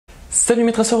Salut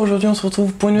mes traceurs, aujourd'hui on se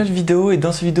retrouve pour une nouvelle vidéo et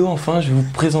dans cette vidéo enfin je vais vous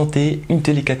présenter une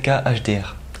télé 4K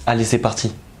HDR. Allez c'est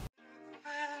parti.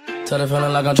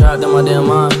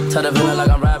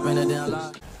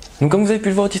 Donc comme vous avez pu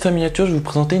le voir au titre à miniature, je vais vous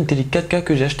présenter une télé 4K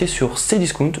que j'ai achetée sur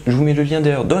Cdiscount. Je vous mets le lien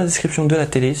d'ailleurs dans la description de la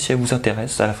télé si elle vous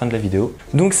intéresse à la fin de la vidéo.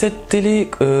 Donc cette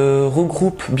télé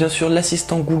regroupe bien sûr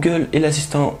l'assistant Google et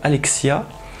l'assistant Alexia.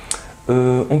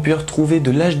 On peut y retrouver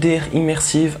de l'HDR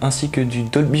immersive ainsi que du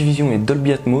Dolby Vision et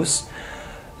Dolby Atmos.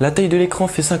 La taille de l'écran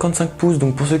fait 55 pouces,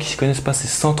 donc pour ceux qui ne connaissent pas c'est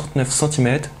 139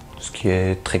 cm, ce qui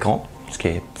est très grand, ce qui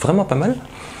est vraiment pas mal.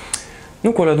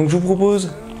 Donc voilà, donc je vous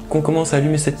propose qu'on commence à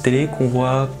allumer cette télé, qu'on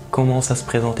voit comment ça se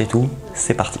présente et tout.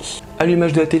 C'est parti.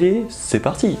 Allumage de la télé, c'est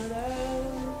parti.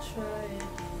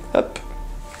 Hop.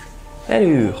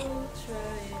 Allure.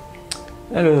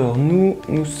 Alors nous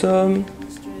sommes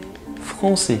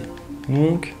français.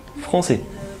 Donc, français.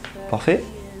 Parfait.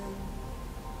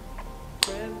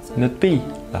 Notre pays,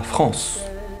 la France.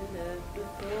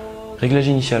 Réglage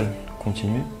initial,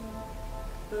 continuer.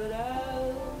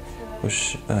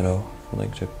 Alors, il faudrait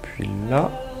que j'appuie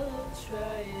là.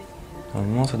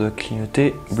 Normalement, ça doit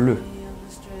clignoter bleu.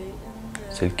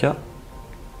 C'est le cas.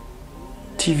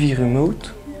 TV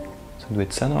Remote, ça doit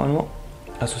être ça normalement.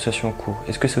 Association en cours.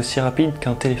 Est-ce que c'est aussi rapide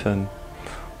qu'un téléphone?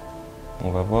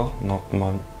 On va voir. Non,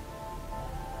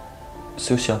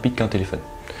 c'est aussi rapide qu'un téléphone.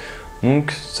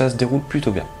 Donc ça se déroule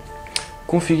plutôt bien.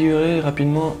 Configurer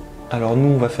rapidement. Alors nous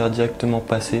on va faire directement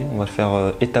passer. On va le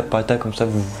faire étape par étape, comme ça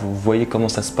vous voyez comment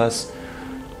ça se passe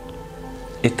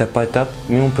étape par étape.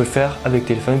 Mais on peut le faire avec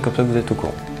téléphone, comme ça vous êtes au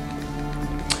courant.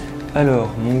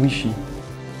 Alors mon Wi-Fi.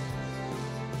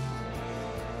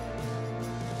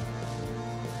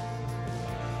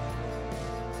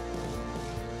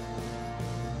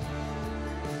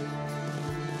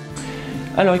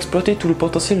 Alors exploitez tout le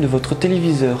potentiel de votre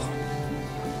téléviseur.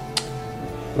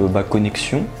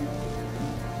 Connexion.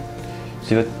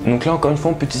 Donc là encore une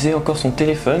fois on peut utiliser encore son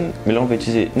téléphone, mais là on va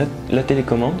utiliser la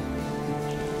télécommande.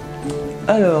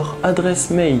 Alors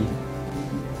adresse mail.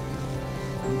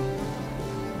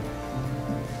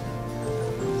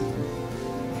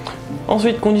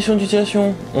 Ensuite conditions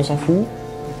d'utilisation, on s'en fout.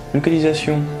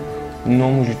 Localisation,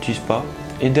 non moi j'utilise pas.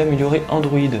 Et d'améliorer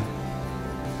Android.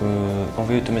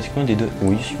 Envoyer automatiquement des deux.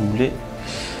 Oui, si vous voulez.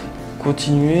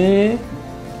 Continuer.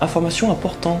 Informations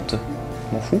importantes.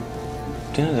 Je m'en fous.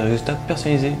 Obtenir des résultats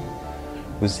personnalisés.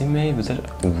 Vos emails, vos agents.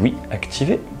 Oui,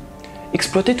 activer.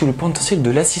 Exploiter tout le potentiel de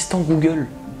l'assistant Google.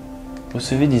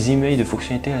 Recevez des emails de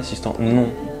fonctionnalités à l'assistant. Non.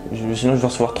 Sinon, je vais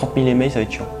recevoir 30 000 emails, ça va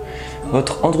être chiant.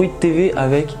 Votre Android TV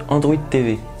avec Android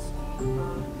TV.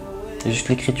 Il y a juste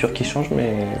l'écriture qui change,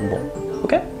 mais bon.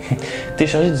 Ok.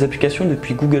 Télécharger des applications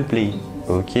depuis Google Play.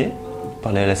 Ok,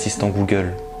 parler à l'assistant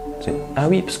Google. Ah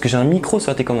oui, parce que j'ai un micro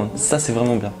sur la télécommande, ça c'est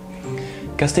vraiment bien.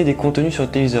 Caster des contenus sur le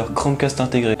téléviseur, Chromecast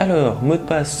intégré. Alors, mot de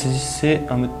passe, saisissez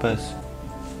un mot de passe.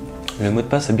 Le mot de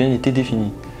passe a bien été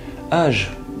défini.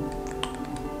 Âge.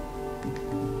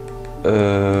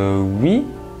 Oui.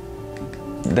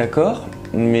 D'accord,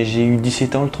 mais j'ai eu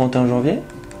 17 ans le 31 janvier.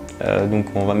 Donc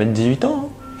on va mettre 18 ans. Hein.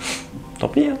 Tant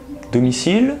pis. Hein.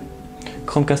 Domicile.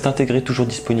 Chromecast intégré toujours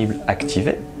disponible,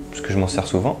 activé. Parce que je m'en sers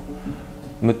souvent.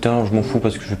 Mode de terrain, je m'en fous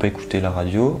parce que je vais pas écouter la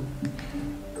radio.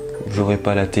 J'aurai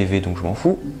pas la TV donc je m'en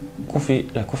fous.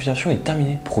 La configuration est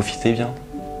terminée. Profitez bien.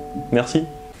 Merci.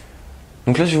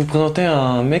 Donc là je vais vous présenter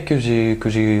un mec que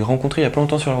j'ai rencontré il y a pas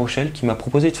longtemps sur La Rochelle qui m'a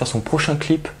proposé de faire son prochain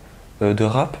clip de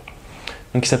rap.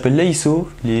 Donc il s'appelle Laiso,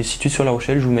 il est situé sur La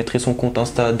Rochelle. Je vous mettrai son compte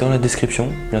Insta dans la description,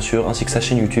 bien sûr, ainsi que sa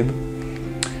chaîne YouTube.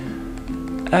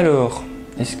 Alors,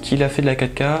 est-ce qu'il a fait de la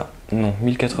 4K? Non,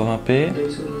 1080p.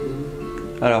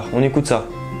 Alors, on écoute ça.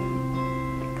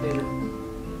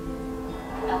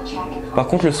 Par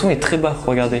contre, le son est très bas,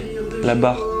 regardez. La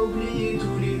barre.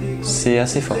 C'est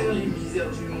assez fort.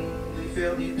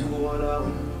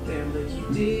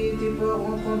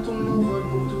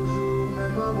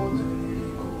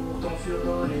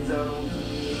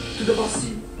 Tout d'abord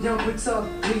si, y'a un peu de ça,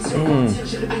 direction partir,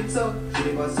 j'ai rêvé de ça, je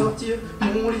vais pas sortir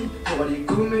mon lit pour aller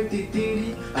commettre des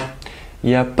délits. Il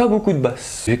n'y a pas beaucoup de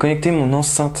basses. Je vais connecter mon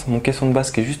enceinte, mon caisson de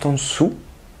basse qui est juste en dessous.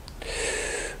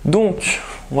 Donc,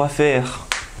 on va faire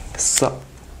ça.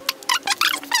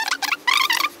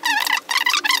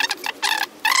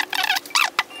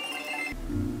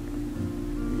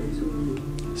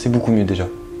 C'est beaucoup mieux déjà.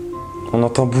 On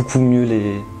entend beaucoup mieux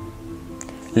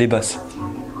les basses.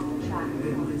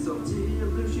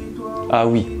 Ah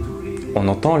oui, on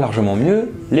entend largement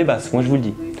mieux les basses, moi je vous le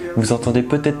dis. Vous entendez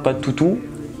peut-être pas tout,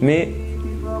 mais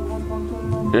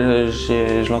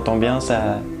je l'entends bien,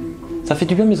 ça fait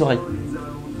du bien à mes oreilles.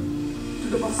 Tout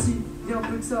d'abord si, y'a un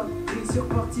peu de ça, laisser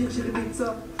repartir, j'ai rêvé de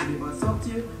ça, je voulais pas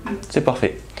sortir. C'est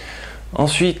parfait.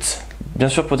 Ensuite, bien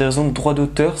sûr pour des raisons de droit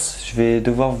d'auteur, je vais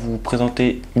devoir vous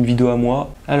présenter une vidéo à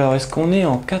moi. Alors, est-ce qu'on est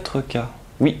en 4K?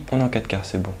 Oui, on est en 4K,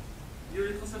 c'est bon. Yo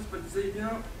les transferts, j'espère que vous allez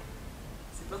bien.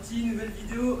 C'est parti, nouvelle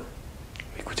vidéo.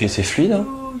 Écoutez, c'est fluide, hein?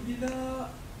 Oh, il est là.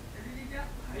 Salut les gars.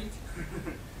 Aïe.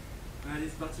 Allez,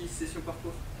 c'est parti, session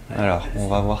parcours. Alors, on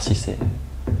va voir si c'est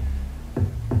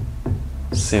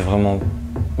vraiment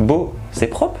beau. C'est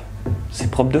propre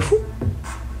de fou.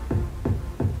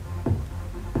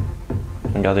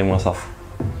 Regardez-moi ça.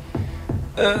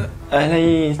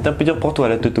 Allez, c'est un peu dur pour toi,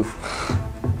 la Toto.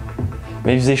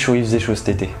 Mais il faisait chaud cet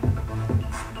été.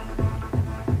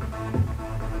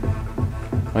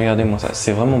 Regardez-moi ça,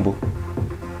 c'est vraiment beau.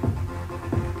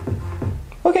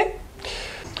 Ok.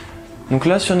 Donc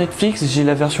là, sur Netflix, j'ai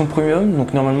la version premium.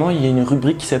 Donc normalement, il y a une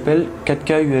rubrique qui s'appelle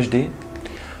 4K UHD.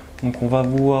 Donc on va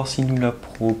voir s'il nous la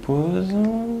propose.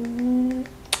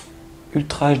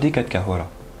 Ultra HD 4K, voilà.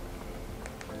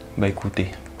 Bah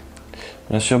écoutez,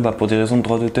 bien sûr, pour des raisons de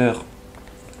droit d'auteur,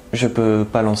 je peux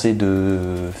pas lancer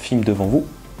de film devant vous.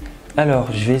 Alors,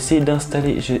 je vais essayer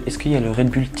d'installer. Est-ce qu'il y a le Red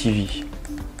Bull TV?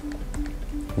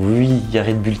 Oui, il y a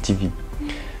Red Bull TV.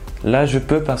 Là, je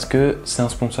peux parce que c'est un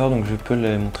sponsor, donc je peux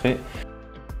le montrer.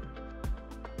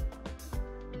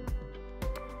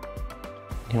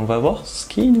 Et on va voir ce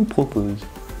qu'il nous propose.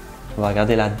 On va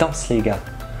regarder la danse, les gars.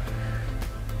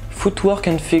 Footwork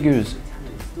and Figures.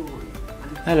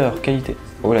 Alors, qualité.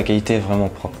 Oh, la qualité est vraiment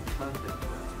propre.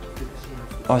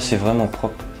 Oh, c'est vraiment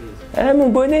propre. Eh, mon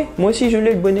bonnet! Moi aussi, je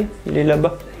l'ai, le bonnet. Il est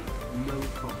là-bas.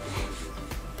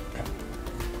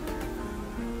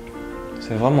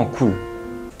 C'est vraiment cool.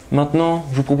 Maintenant,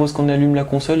 je vous propose qu'on allume la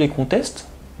console et qu'on teste.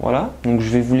 Voilà. Donc, je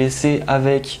vais vous laisser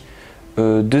avec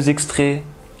deux extraits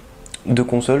de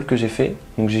console que j'ai fait.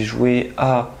 Donc, j'ai joué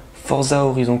à Forza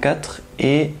Horizon 4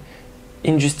 et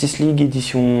Injustice League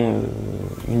édition,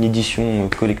 une édition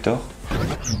collector.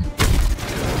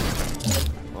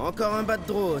 Encore un bas de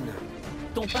drone.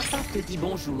 Ton papa te dit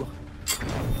bonjour.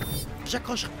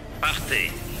 J'accrocherai. Partez.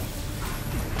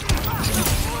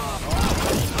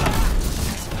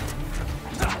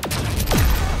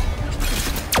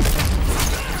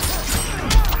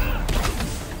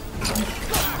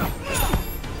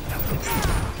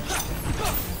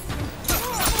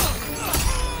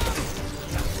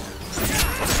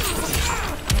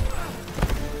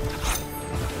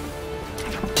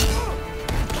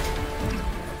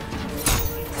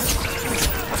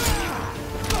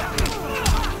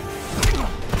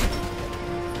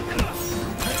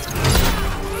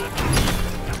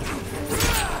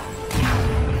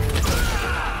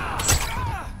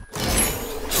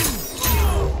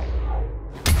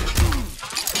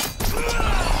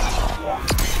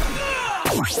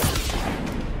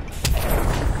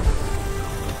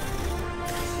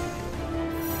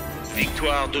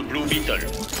 Victoire de Blue Beetle.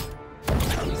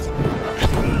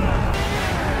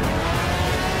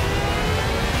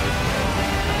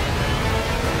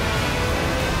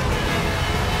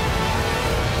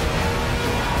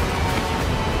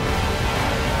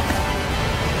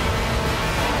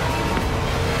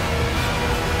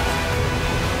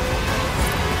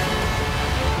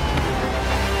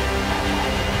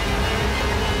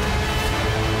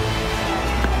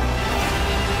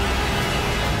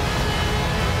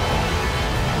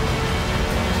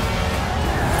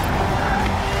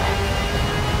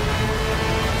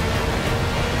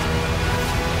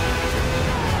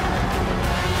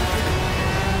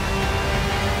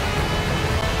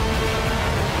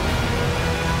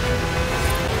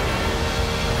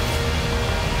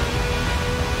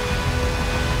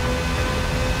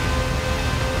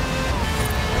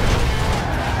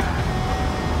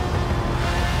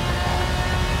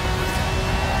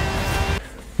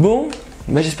 Bon,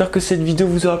 j'espère que cette vidéo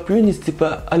vous aura plu. N'hésitez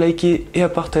pas à liker et à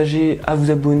partager, à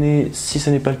vous abonner si ce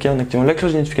n'est pas le cas en activant la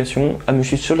cloche de notification, à me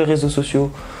suivre sur les réseaux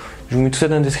sociaux. Je vous mets tout ça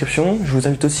dans la description. Je vous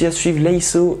invite aussi à suivre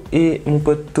Laiso et mon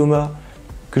pote Thomas,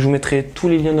 que je vous mettrai tous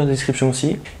les liens dans la description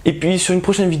aussi. Et puis sur une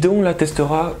prochaine vidéo, on la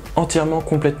testera entièrement,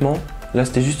 complètement. Là,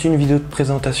 c'était juste une vidéo de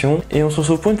présentation. Et on se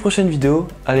retrouve pour une prochaine vidéo.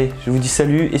 Allez, je vous dis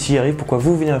salut, et s'il arrive, pourquoi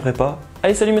vous n'y arriverez pas.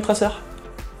 Allez, salut mes traceurs!